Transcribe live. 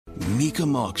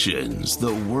Mecum Auctions,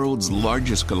 the world's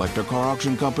largest collector car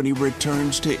auction company,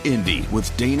 returns to Indy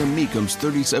with Dana Mecum's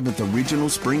 37th Regional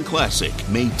Spring Classic,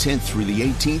 May 10th through the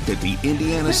 18th at the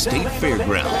Indiana State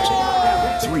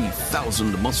Fairgrounds.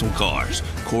 3,000 muscle cars,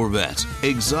 Corvettes,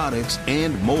 exotics,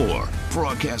 and more.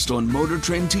 Broadcast on Motor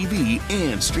Trend TV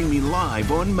and streaming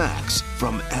live on Max.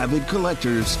 From avid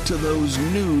collectors to those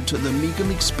new to the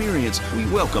Mecum experience, we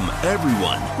welcome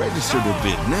everyone. Register to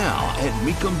bid now at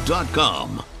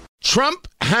Mecum.com. Trump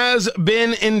has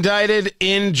been indicted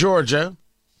in Georgia,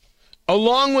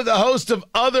 along with a host of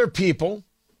other people,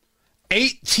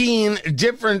 18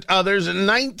 different others,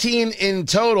 19 in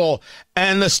total.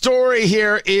 And the story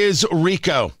here is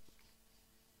RICO.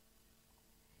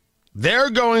 They're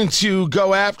going to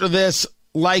go after this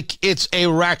like it's a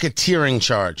racketeering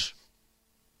charge.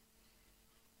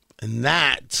 And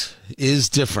that is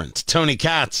different. Tony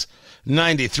Katz,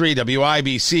 93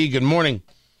 WIBC. Good morning.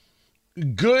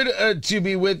 Good to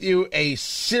be with you. A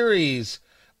series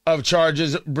of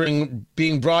charges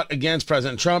being brought against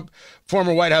President Trump,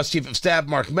 former White House Chief of Staff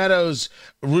Mark Meadows,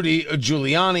 Rudy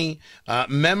Giuliani,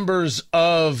 members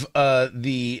of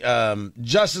the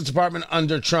Justice Department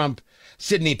under Trump,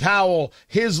 Sidney Powell,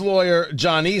 his lawyer,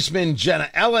 John Eastman, Jenna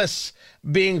Ellis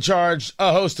being charged,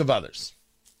 a host of others.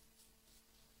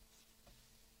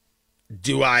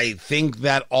 Do I think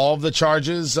that all of the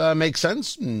charges make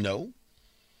sense? No.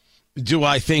 Do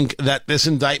I think that this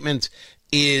indictment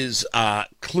is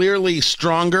clearly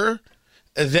stronger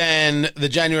than the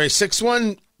January 6th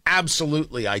one?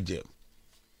 Absolutely, I do.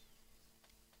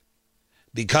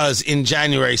 Because in the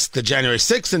January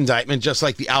 6th indictment, just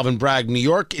like the Alvin Bragg New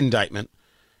York indictment,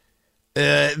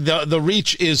 the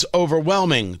reach is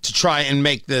overwhelming to try and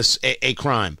make this a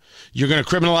crime. You're going to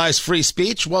criminalize free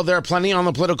speech? Well, there are plenty on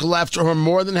the political left who are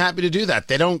more than happy to do that.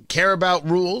 They don't care about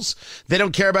rules. They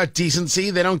don't care about decency.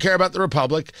 They don't care about the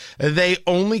republic. They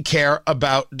only care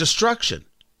about destruction.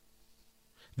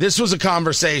 This was a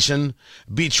conversation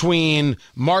between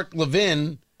Mark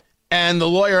Levin and the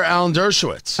lawyer Alan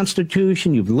Dershowitz.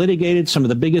 Constitution, you've litigated some of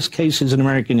the biggest cases in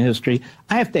American history.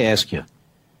 I have to ask you,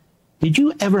 did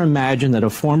you ever imagine that a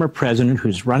former president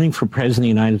who's running for president of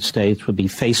the United States would be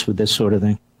faced with this sort of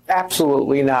thing?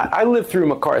 Absolutely not. I lived through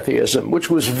McCarthyism, which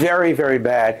was very, very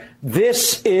bad.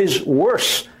 This is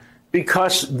worse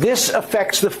because this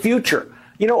affects the future.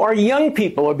 You know, our young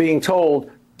people are being told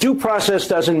due process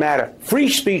doesn't matter. Free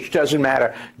speech doesn't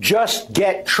matter. Just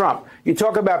get Trump. You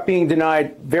talk about being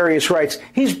denied various rights.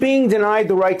 He's being denied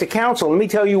the right to counsel. Let me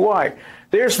tell you why.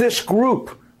 There's this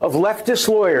group of leftist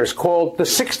lawyers called the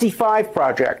 65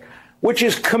 Project, which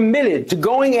is committed to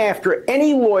going after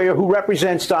any lawyer who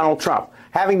represents Donald Trump,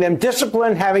 having them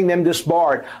disciplined, having them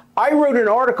disbarred. I wrote an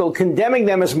article condemning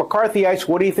them as McCarthyites.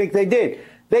 What do you think they did?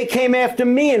 They came after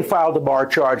me and filed a bar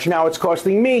charge. Now it's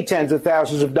costing me tens of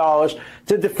thousands of dollars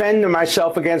to defend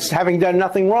myself against having done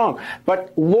nothing wrong.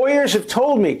 But lawyers have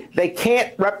told me they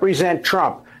can't represent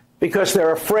Trump because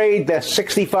they're afraid the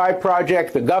 65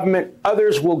 Project, the government,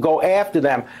 others will go after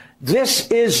them. This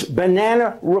is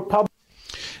banana republic.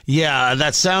 Yeah,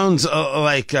 that sounds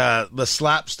like the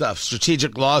slap stuff,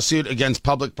 strategic lawsuit against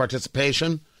public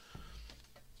participation.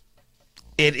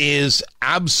 It is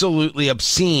absolutely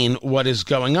obscene what is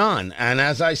going on. And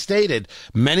as I stated,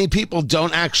 many people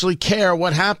don't actually care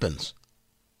what happens.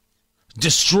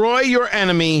 Destroy your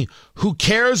enemy. Who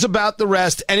cares about the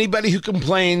rest? Anybody who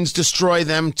complains, destroy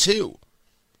them too.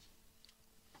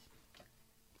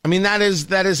 I mean, that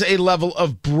is a level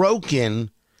of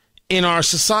broken in our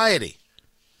society.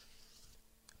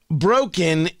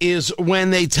 Broken is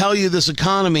when they tell you this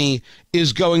economy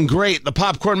is going great. The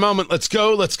popcorn moment. Let's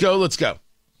go, let's go, let's go.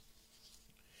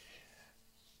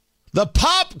 The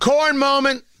popcorn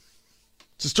moment.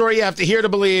 It's a story you have to hear to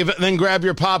believe. Then grab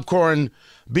your popcorn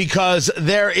because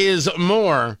there is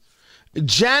more.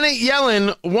 Janet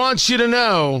Yellen wants you to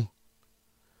know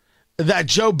that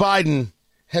Joe Biden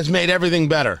has made everything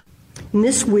better. And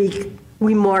this week,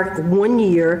 we mark 1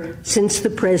 year since the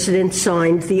president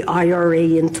signed the IRA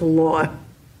into law.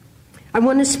 I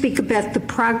want to speak about the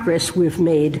progress we've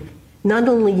made, not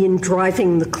only in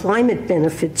driving the climate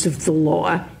benefits of the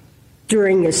law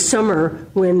during a summer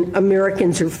when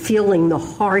Americans are feeling the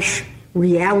harsh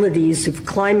realities of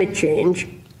climate change.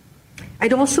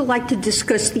 I'd also like to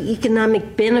discuss the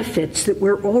economic benefits that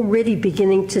we're already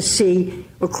beginning to see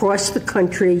across the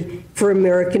country for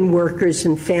American workers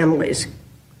and families.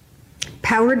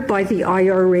 Powered by the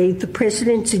IRA, the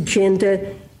president's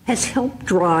agenda has helped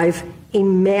drive a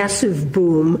massive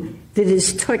boom that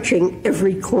is touching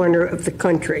every corner of the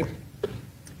country.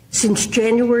 Since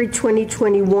January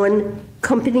 2021,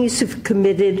 Companies have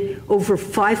committed over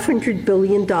 $500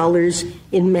 billion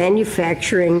in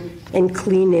manufacturing and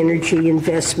clean energy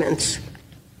investments.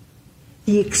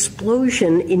 The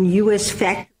explosion in U.S.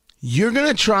 factories. You're going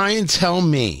to try and tell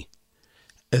me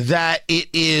that it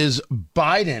is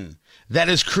Biden that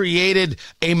has created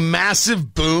a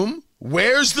massive boom?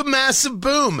 Where's the massive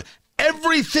boom?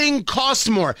 Everything costs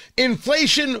more.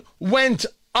 Inflation went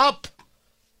up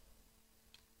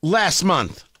last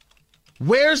month.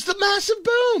 Where's the massive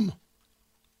boom?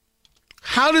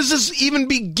 How does this even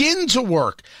begin to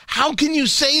work? How can you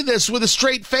say this with a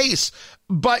straight face?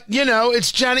 But, you know,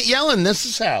 it's Janet Yellen. This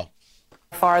is how.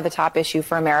 Far the top issue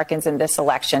for Americans in this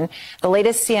election. The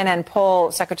latest CNN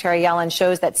poll, Secretary Yellen,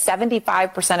 shows that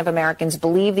 75% of Americans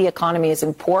believe the economy is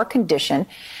in poor condition.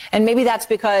 And maybe that's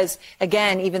because,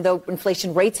 again, even though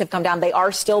inflation rates have come down, they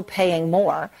are still paying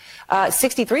more.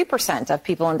 63% of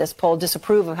people in this poll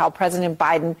disapprove of how President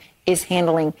Biden is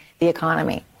handling the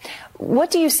economy. What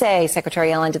do you say, Secretary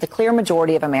Yellen, to the clear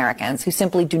majority of Americans who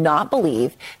simply do not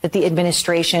believe that the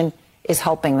administration is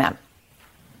helping them?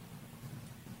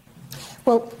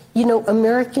 Well, you know,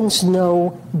 Americans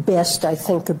know best, I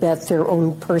think, about their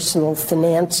own personal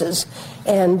finances.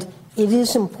 And it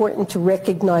is important to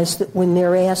recognize that when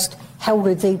they're asked how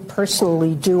are they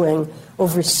personally doing,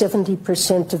 over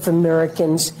 70% of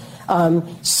Americans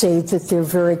say that they're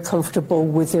very comfortable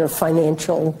with their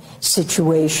financial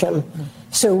situation.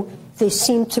 So they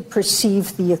seem to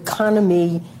perceive the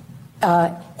economy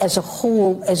as a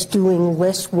whole as doing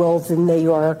less well than they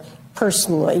are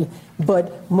personally.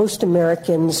 But most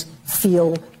Americans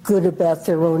feel good about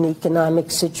their own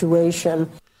economic situation.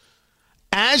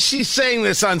 As she's saying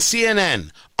this on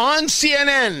CNN,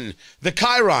 the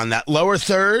Chiron, that lower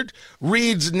third,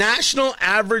 reads national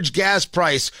average gas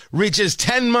price reaches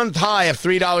 10-month high of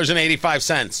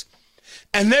 $3.85.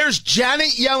 And there's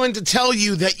Janet Yellen to tell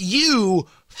you that you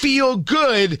feel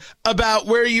good about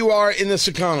where you are in this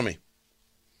economy.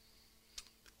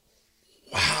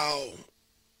 Wow.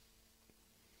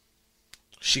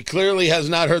 She clearly has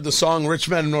not heard the song Rich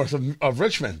Men North of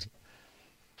Richmond.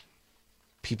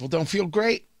 People don't feel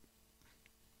great.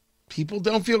 People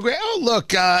don't feel great. Oh, look,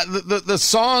 the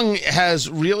song has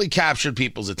really captured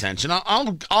people's attention. I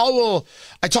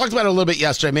talked about it a little bit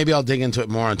yesterday. Maybe I'll dig into it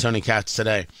more on Tony Katz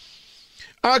today.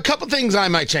 A couple things I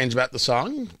might change about the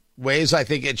song. Ways I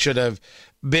think it should have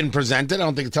been presented. I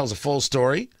don't think it tells a full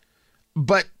story.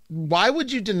 But why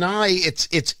would you deny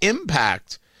its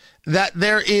impact? That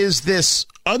there is this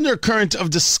undercurrent of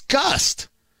disgust.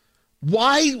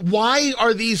 Why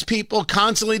are these people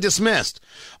constantly dismissed?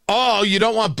 Oh, you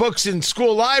don't want books in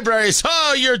school libraries.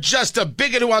 Oh, you're just a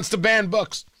bigot who wants to ban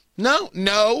books.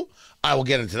 No. I will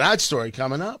get into that story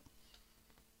coming up.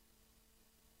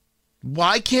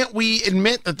 Why can't we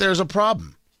admit that there's a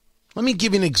problem? Let me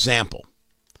give you an example.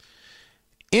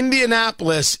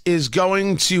 Indianapolis is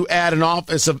going to add an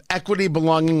office of equity,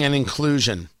 belonging, and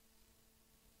inclusion.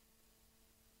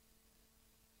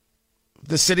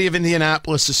 The city of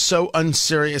Indianapolis is so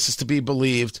unserious as to be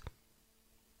believed.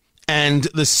 And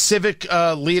the civic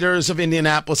leaders of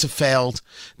Indianapolis have failed.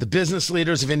 The business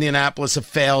leaders of Indianapolis have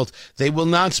failed. They will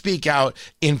not speak out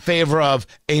in favor of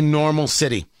a normal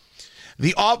city.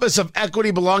 The Office of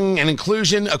Equity, Belonging, and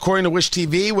Inclusion, according to Wish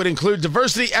TV, would include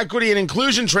diversity, equity, and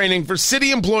inclusion training for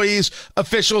city employees,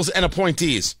 officials, and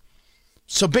appointees.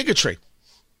 So bigotry.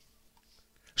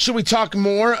 Should we talk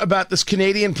more about this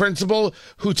Canadian principal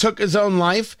who took his own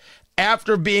life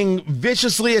after being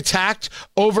viciously attacked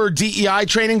over DEI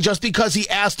training just because he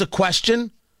asked a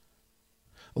question?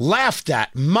 Laughed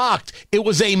at, mocked. It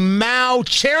was a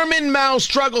Chairman Mao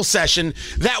struggle session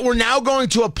that we're now going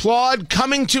to applaud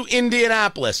coming to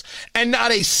Indianapolis. And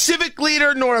not a civic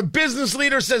leader nor a business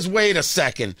leader says, wait a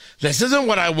second, this isn't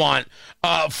what I want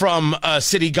from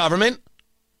city government.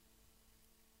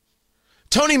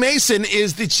 Tony Mason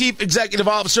is the chief executive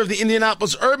officer of the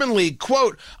Indianapolis Urban League.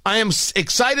 Quote, I am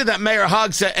excited that Mayor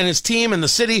Hogsett and his team and the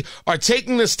city are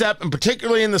taking this step, and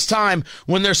particularly in this time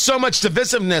when there's so much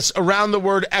divisiveness around the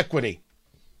word equity.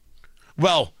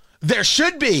 Well, there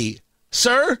should be,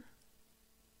 sir.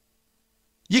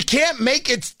 You can't make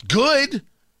it good.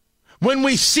 When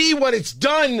we see what it's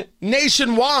done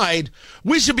nationwide,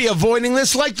 we should be avoiding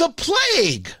this like the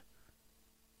plague.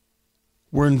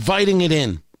 We're inviting it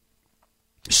in.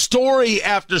 Story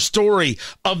after story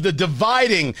of the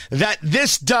dividing that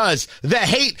this does, the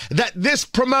hate that this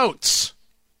promotes.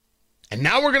 And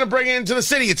now we're going to bring it into the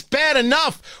city. It's bad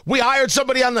enough we hired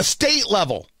somebody on the state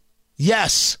level.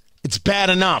 Yes, it's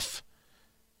bad enough.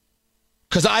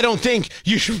 Because I don't think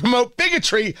you should promote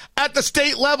bigotry at the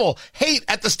state level, hate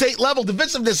at the state level,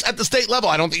 divisiveness at the state level.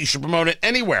 I don't think you should promote it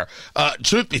anywhere,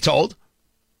 truth be told.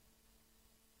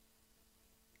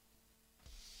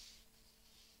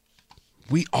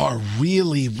 We are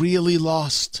really, really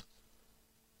lost.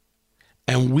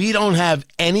 And we don't have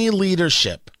any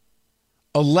leadership,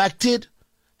 elected,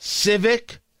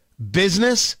 civic,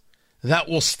 business, that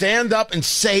will stand up and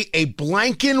say a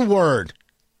blanking word.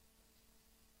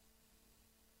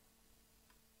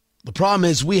 The problem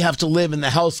is we have to live in the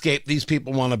hellscape these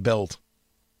people want to build.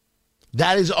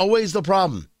 That is always the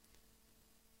problem.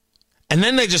 And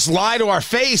then they just lie to our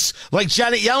face like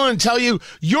Janet Yellen and tell you,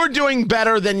 you're doing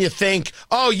better than you think.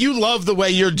 Oh, you love the way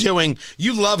you're doing.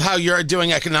 You love how you're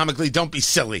doing economically. Don't be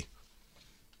silly.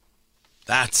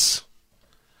 That's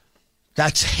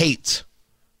hate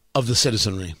of the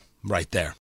citizenry right there.